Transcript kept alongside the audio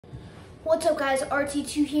What's up guys,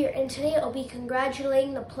 RT2 here, and today I'll be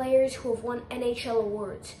congratulating the players who have won NHL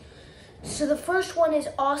awards. So the first one is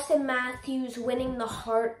Austin Matthews winning the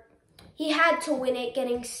Hart. He had to win it,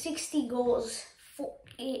 getting 60 goals,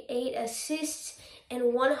 48 assists,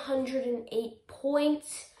 and 108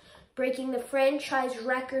 points, breaking the franchise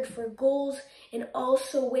record for goals and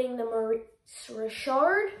also winning the Maurice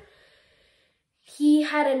Richard. He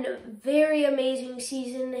had a very amazing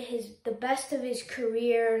season, the best of his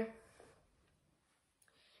career,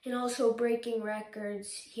 and also breaking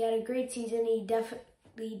records. He had a great season. He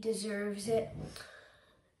definitely deserves it.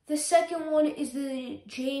 The second one is the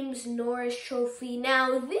James Norris Trophy.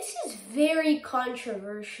 Now, this is very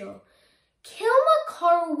controversial. Cale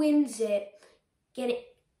Makar wins it, getting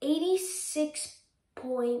 86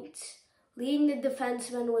 points, leading the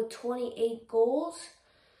defenseman with 28 goals.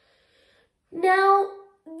 Now,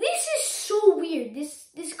 this is so weird.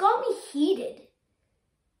 This got me heated.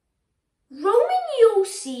 Roman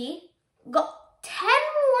Josi got 10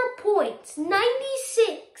 more points,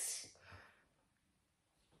 96.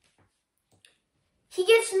 He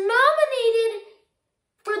gets nominated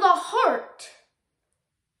for the Hart.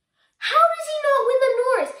 How does he not win the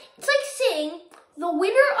Norris? It's like saying the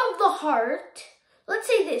winner of the Hart, let's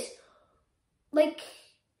say this, like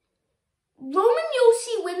Roman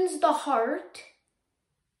Josi wins the Hart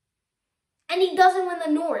and he doesn't win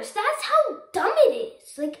the Norris. That's how dumb it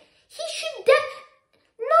is. Like, he should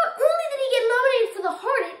not only did he get nominated for the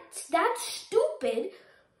Hart, that's stupid,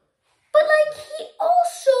 but like he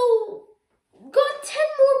also got 10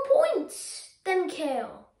 more points than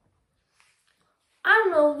Cale. I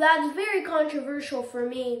don't know, that's very controversial for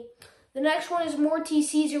me. The next one is Morty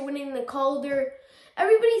Caesar winning the Calder.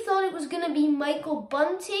 Everybody thought it was going to be Michael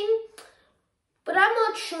Bunting, but I'm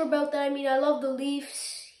not sure about that. I mean, I love the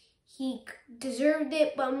Leafs. He deserved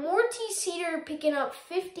it, but Morty Caesar picking up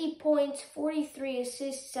 50 points, 43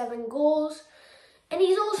 assists, 7 goals, and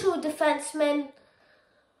he's also a defenseman.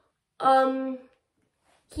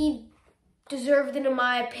 He deserved it in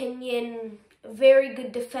my opinion. A very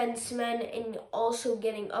good defenseman and also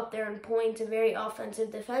getting up there in points. A very offensive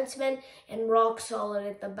defenseman and rock solid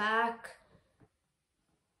at the back.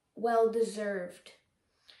 Well deserved.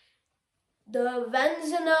 The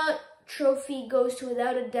Vezina Trophy goes to,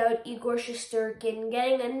 without a doubt, Igor Shesterkin,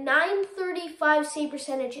 getting a .935 save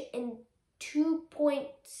percentage and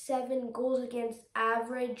 2.7 goals against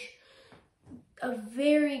average. A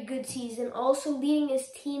very good season. Also leading his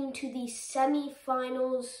team to the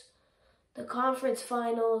semifinals, the conference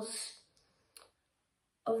finals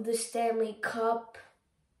of the Stanley Cup.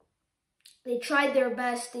 They tried their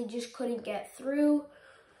best. They just couldn't get through.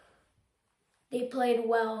 They played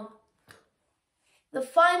well. The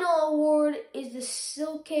final award is the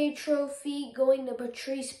Silke Trophy, going to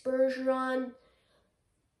Patrice Bergeron.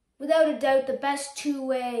 Without a doubt, the best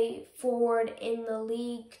two-way forward in the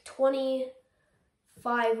league.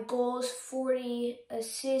 25 goals, 40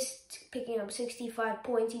 assists, picking up 65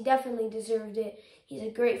 points. He definitely deserved it. He's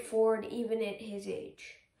a great forward, even at his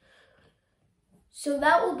age. So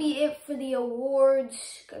that will be it for the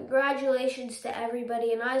awards. Congratulations to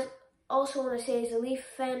everybody. And I also want to say, as a Leaf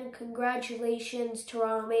fan, congratulations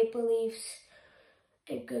Toronto Maple Leafs,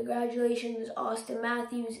 and congratulations Austin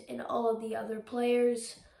Matthews and all of the other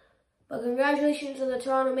players. But congratulations to the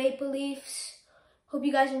Toronto Maple Leafs. Hope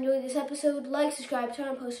you guys enjoyed this episode. Like, subscribe, turn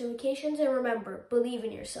on post notifications, and remember, believe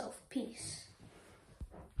in yourself. Peace.